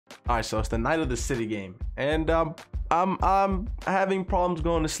All right, so it's the night of the City game, and I'm having problems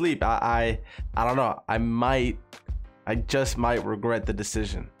going to sleep. I don't know. I just might regret the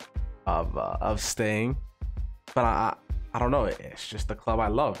decision of staying, but I don't know. It's just the club I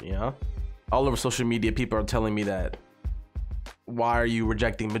love, you know. All over social media, people are telling me that, why are you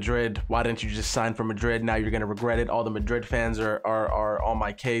rejecting Madrid? Why didn't you just sign for Madrid? Now you're gonna regret it. All the Madrid fans are on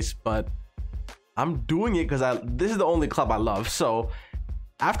my case, but I'm doing it because this is the only club I love. So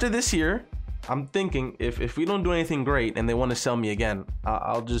after this year, I'm thinking if we don't do anything great and they want to sell me again,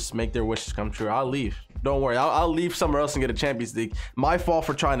 I'll just make their wishes come true. I'll leave. Don't worry. I'll leave somewhere else and get a Champions League. My fault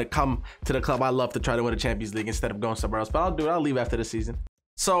for trying to come to the club I love to try to win a Champions League instead of going somewhere else. But I'll do it. I'll leave after the season.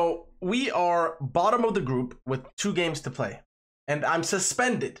 So we are bottom of the group with 2 games to play, and I'm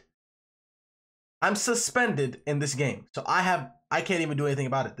suspended. I'm suspended in this game, so I can't even do anything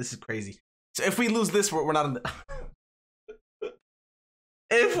about it. This is crazy. So if we lose this, we're not in the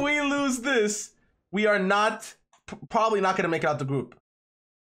if we lose this, we are probably not going to make it out the group.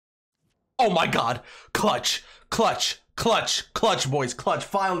 Oh my God. Clutch, clutch, clutch, clutch, boys. Clutch.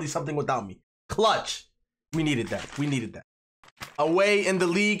 Finally something without me. Clutch. We needed that. We needed that. Away in the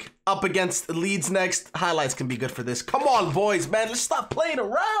league, up against Leeds next. Highlights can be good for this. Come on, boys, man. Let's stop playing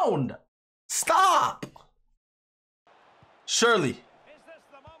around. Stop. Shirley.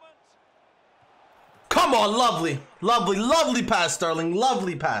 Come on, lovely, lovely, lovely pass, Sterling.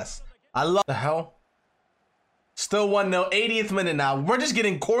 Lovely pass. I love the hell. Still 1-0, 80th minute now. We're just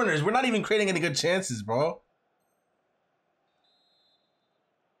getting corners. We're not even creating any good chances, bro.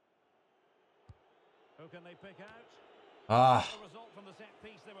 Who can they pick out? Ah. The result from the set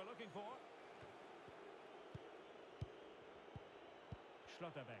piece they were looking for.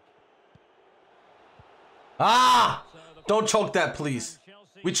 Ah! Don't choke that, please.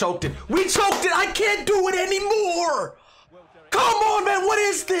 We choked it. We choked it. I can't do it anymore. Come on, man. What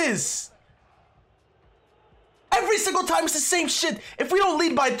is this? Every single time it's the same shit. If we don't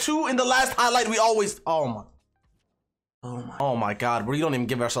lead by 2 in the last highlight, we always... Oh my God. We don't even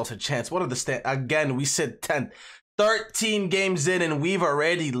give ourselves a chance. What are the stats? Again, we sit 10th. 13 games in and we've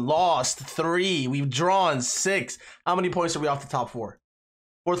already lost 3. We've drawn 6. How many points are we off the top 4?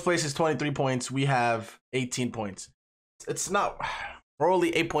 4th place is 23 points. We have 18 points. It's not... We're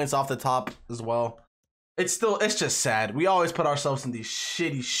only 8 points off the top as well. It's just sad. We always put ourselves in these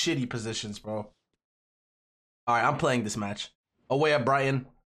shitty positions, bro. All right, I'm playing this match. Away at Brighton.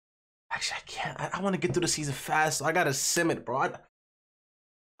 Actually, I can't. I want to get through the season fast, so I got to sim it, bro.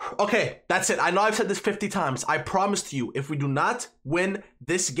 Okay, that's it. I know I've said this 50 times. I promise to you, if we do not win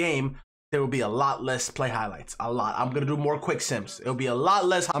this game, there will be a lot less play highlights. A lot. I'm going to do more quick sims. It'll be a lot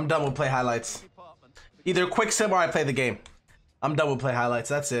less. I'm done with play highlights. Either quick sim or I play the game. I'm done with play highlights.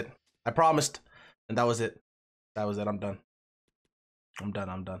 That's it. I promised. And that was it. That was it. I'm done. I'm done.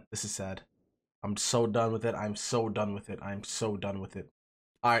 I'm done. This is sad. I'm so done with it. I'm so done with it. I'm so done with it.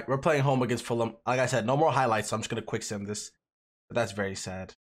 All right. We're playing home against Fulham. Like I said, no more highlights. So I'm just going to quick sim this. But that's very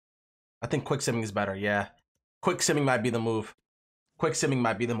sad. I think quick simming is better. Yeah. Quick simming might be the move. Quick simming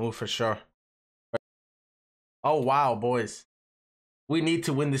might be the move for sure. Oh, wow, boys. We need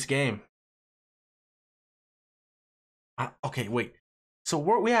to win this game. Okay, wait. So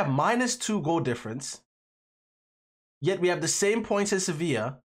we have -2 goal difference, yet we have the same points as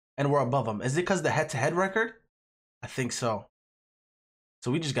Sevilla, and we're above them. Is it because of the head-to-head record? I think so.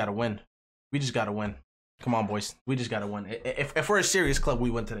 So we just gotta win. We just gotta win. Come on, boys. We just gotta win. If we're a serious club, we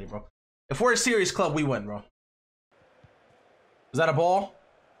win today, bro. If we're a serious club, we win, bro. Is that a ball?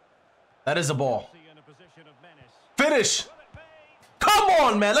 That is a ball. Finish! Come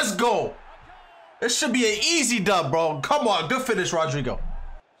on, man. Let's go. This should be an easy dub, bro. Come on. Good finish, Rodrigo.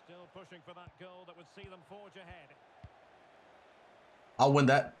 Still pushing for that goal that would see them forge ahead. I'll win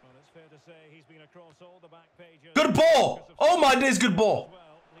that. Well, it's fair to say he's been across all the back pages. Good ball. Oh my days, good ball.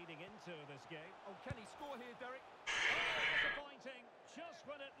 Well, leading into this game. Oh, can he score here, Derek? Oh, disappointing. Just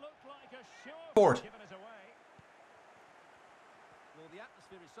when it looked like a sure Forward. giving it away. Well, the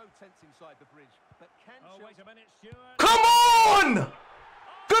atmosphere is so tense inside the bridge, but can Oh, wait a minute, Stuart. Come on!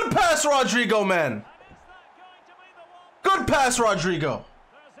 Good pass, Rodrigo, man. And is that going to be the one? Good pass, Rodrigo.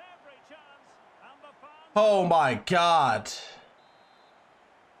 There's every chance. And the fans... Oh my God.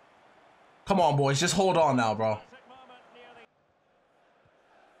 Come on, boys. Just hold on now, bro.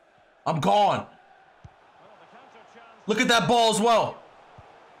 I'm gone. Look at that ball as well.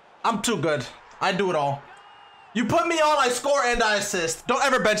 I'm too good. I do it all. You put me on, I score and I assist. Don't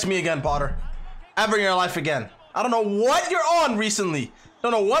ever bench me again, Potter. Ever in your life again. I don't know what you're on recently.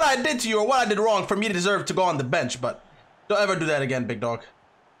 Don't know what I did to you or what I did wrong for me to deserve to go on the bench, but don't ever do that again, big dog.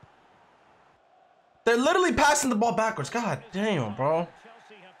 They're literally passing the ball backwards. God damn, bro.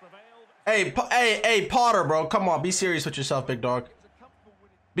 Chelsea have prevailed. Hey, Potter, bro. Come on, be serious with yourself, big dog.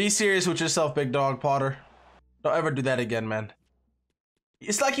 Be serious with yourself, big dog, Potter. Don't ever do that again, man.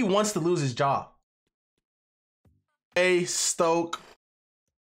 It's like he wants to lose his job. Hey, Stoke.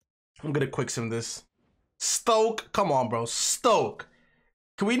 I'm gonna quick sim this. Stoke, come on, bro. Stoke.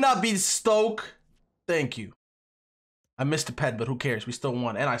 Can we not beat Stoke? Thank you. I missed a pet, but who cares? We still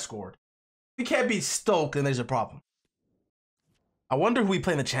won, and I scored. We can't beat Stoke, then there's a problem. I wonder who we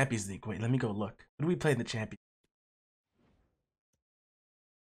play in the Champions League. Wait, let me go look. Who do we play in the Champions League?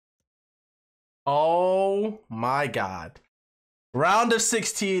 Oh my God. Round of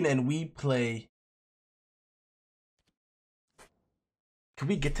 16, and we play. Can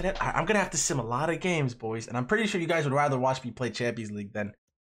we get to that? I'm gonna have to sim a lot of games, boys, and I'm pretty sure you guys would rather watch me play Champions League than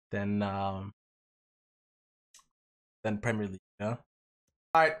Premier League. Yeah.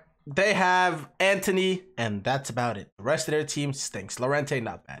 All right, they have Anthony, and that's about it. The rest of their team stinks. Lorente,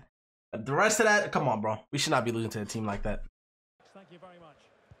 not bad. But the rest of that, come on, bro. We should not be losing to a team like that. Thank you very much.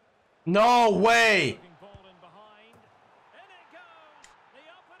 No way. Ball in behind. In it goes. The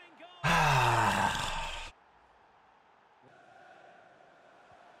opening goal.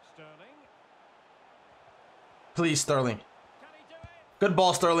 Sterling. Please, Sterling. Can he do it? Good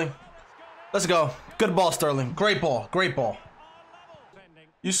ball, Sterling. Let's go. Good ball, Sterling. Great ball. Great ball.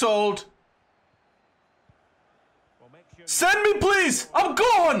 You sold. Send me, please. I'm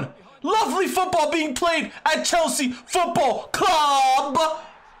gone. Lovely football being played at Chelsea Football Club.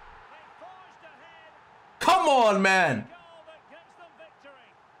 Come on, man.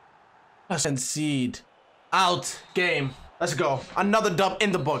 Let's concede. Out. Game. Let's go. Another dub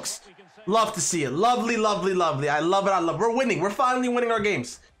in the books. Love to see it. Lovely, lovely, lovely. I love it. I love it. We're winning. We're finally winning our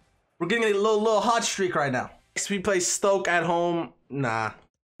games. We're getting a little hot streak right now. Next, we play Stoke at home. Nah,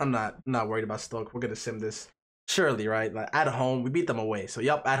 I'm not worried about Stoke. We're gonna sim this. Surely, right? Like at home, we beat them away. So,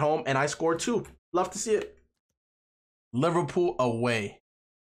 yep, at home, and I scored 2. Love to see it. Liverpool away.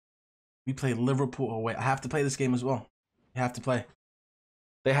 We play Liverpool away. I have to play this game as well. You have to play.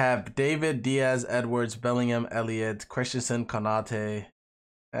 They have David, Diaz, Edwards, Bellingham, Elliott, Christensen, Konate.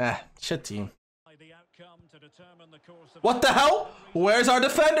 Shit team. What the hell? Where's our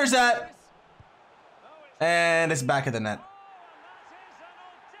defenders at? And it's back of the net.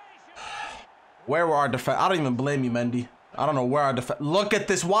 Where were our defenders? I don't even blame you, Mendy. I don't know where our defenders. Look at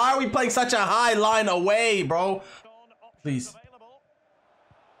this. Why are we playing such a high line away, bro? Please.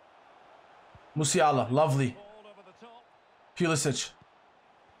 Musiala, lovely. Pulisic.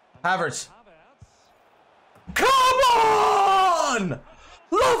 Havertz. Come on!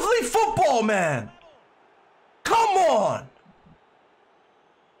 Lovely football, man. Come on.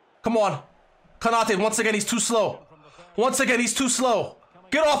 Come on. Konate, once again, he's too slow. Once again, he's too slow.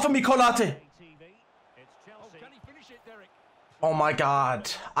 Get off of me, Konate. Oh my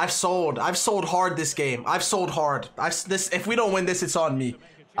God. I've sold hard this game. I've sold hard. If we don't win this, it's on me.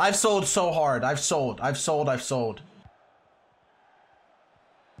 I've sold so hard. I've sold.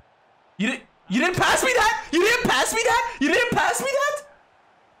 You didn't pass me that? You didn't pass me that? You didn't pass me that?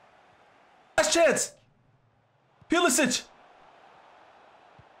 Last chance. Pulisic.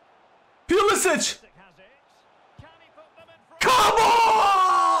 Pulisic. Come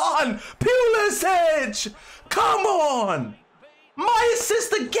on! Pulisic! Come on! My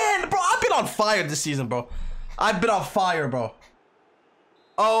assist again, bro. I've been on fire this season, bro. I've been on fire, bro.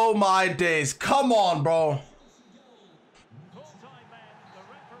 Oh my days. Come on, bro.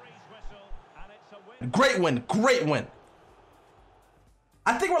 Great win. Great win.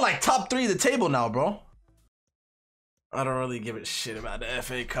 I think we're like top 3 of the table now, bro. I don't really give a shit about the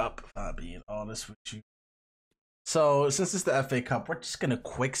FA Cup, if I'm being honest with you. So, since it's the FA Cup, we're just going to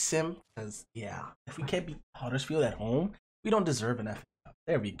quick sim. Because, yeah, if we can't beat Huddersfield at home, we don't deserve an FA Cup.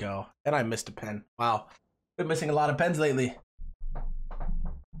 There we go. And I missed a pen. Wow. Been missing a lot of pens lately.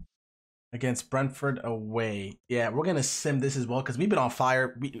 Against Brentford away. Yeah, we're going to sim this as well because we've been on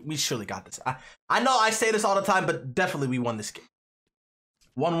fire. We surely got this. I know I say this all the time, but definitely we won this game.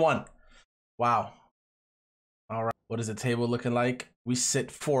 1-1. Wow. All right. What is the table looking like? We sit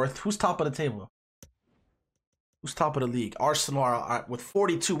 4th. Who's top of the table? Who's top of the league? Arsenal are with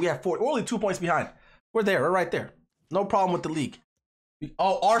 42. We have 40. We're only 2 points behind. We're there. We're right there. No problem with the league. We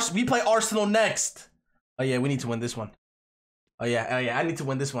play Arsenal next. Oh, yeah. We need to win this one. Oh, yeah. I need to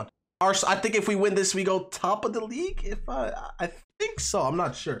win this one. I think if we win this, we go top of the league. I think so. I'm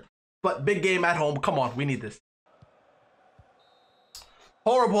not sure. But big game at home. Come on. We need this.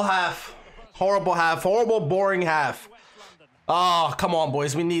 Horrible half. Horrible half. Horrible, boring half. Oh, come on,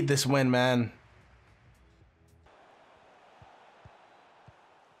 boys. We need this win, man.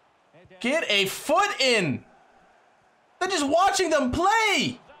 Get a foot in. They're just watching them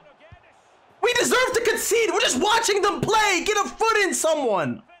play. We deserve to concede. We're just watching them play. Get a foot in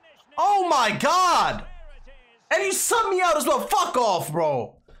someone. Oh my God. And you sub me out as well. Fuck off,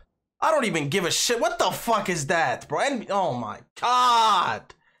 bro. I don't even give a shit. What the fuck is that, bro? And oh my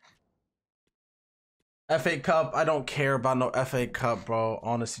God. FA Cup. I don't care about no FA Cup, bro.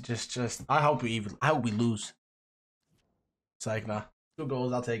 Honestly, just I hope we lose. It's like, nah. 2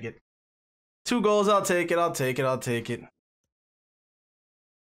 goals, I'll take it. 2 goals, I'll take it. I'll take it.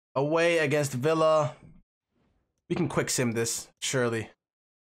 Away against Villa. We can quick sim this, surely.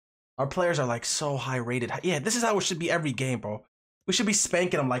 Our players are like so high rated. Yeah, this is how it should be every game, bro. We should be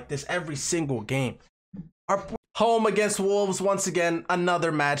spanking them like this every single game. Our home against Wolves, once again,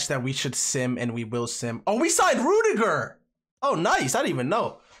 another match that we should sim, and we will sim. Oh, we signed Rudiger. Oh, nice. I didn't even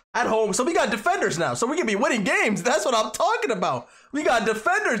know. At home, so we got defenders now. So we can be winning games. That's what I'm talking about. We got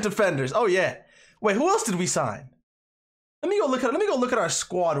defenders. Oh yeah. Wait, who else did we sign? Let me go look at our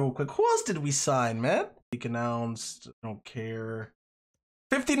squad real quick. Who else did we sign, man? Week announced. Don't care.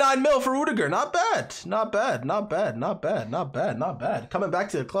 59 mil for Rudiger. Not bad. Coming back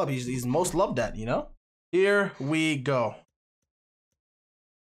to the club, he's most loved at, you know? Here we go.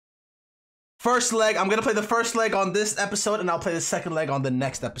 First leg. I'm gonna play the first leg on this episode, and I'll play the second leg on the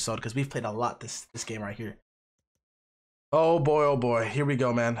next episode because we've played a lot this game right here. Oh boy. Here we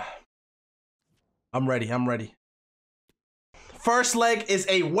go, man. I'm ready. First leg is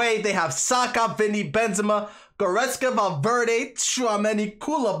away. They have Saka, Vini, Benzema, Goretzka, Valverde, Tchouameni,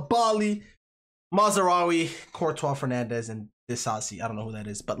 Koulibaly, Mazraoui, Courtois, Fernandez, and Disasi. I don't know who that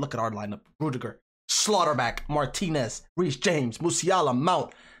is, but look at our lineup. Rudiger, Schlotterbeck, Martinez, Reece James, Musiala,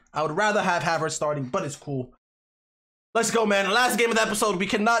 Mount. I would rather have Havertz starting, but it's cool. Let's go, man. Last game of the episode. We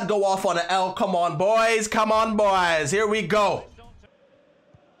cannot go off on an L. Come on, boys. Here we go.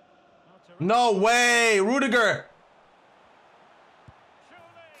 No way. Rudiger.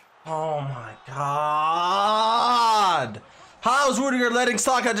 Oh my God. How's Rudiger letting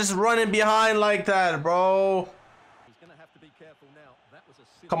Saka just run in behind like that, bro? He's gonna have to be careful now. That was a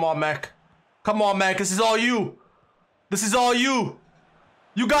Come on, Mac. This is all you.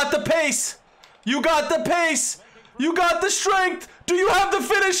 You got the pace. You got the strength. Do you have the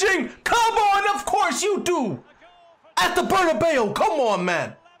finishing? Come on. Of course you do. At the Bernabeu. Come on,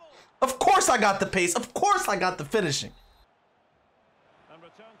 man. Of course I got the pace. Of course I got the finishing. And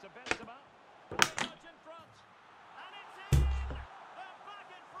return to Benzema. Large in front. And it's in. They're back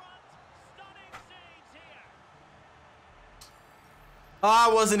in front. Stunning scenes here. I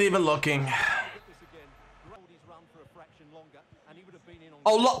wasn't even looking.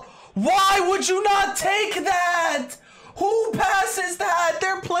 Oh, look. Why would you not take that? Who passes that?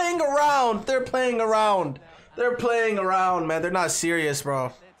 They're playing around. Man. They're not serious,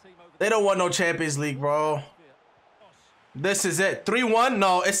 bro. They don't want no Champions League, bro. This is it. 3-1?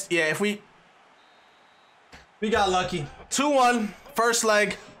 No, it's... Yeah, if we got lucky. 2-1. First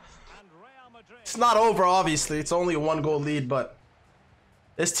leg. It's not over, obviously. It's only a 1-goal lead, but...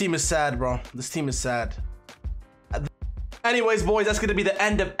 This team is sad, bro. Anyways, boys, that's gonna be the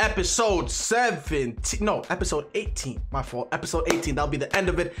end of episode 17. No, episode 18. My fault. Episode 18. That'll be the end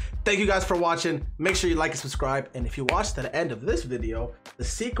of it. Thank you guys for watching. Make sure you like and subscribe. And if you watched to the end of this video, the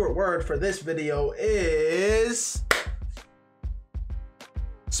secret word for this video is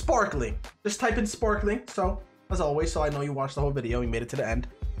sparkling. Just type in sparkling. So, as always, so I know you watched the whole video. You made it to the end.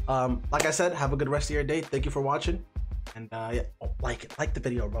 Like I said, have a good rest of your day. Thank you for watching. And yeah, like the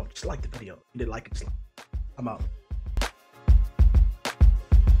video, bro. Just like the video. If you didn't like it, just like it. I'm out.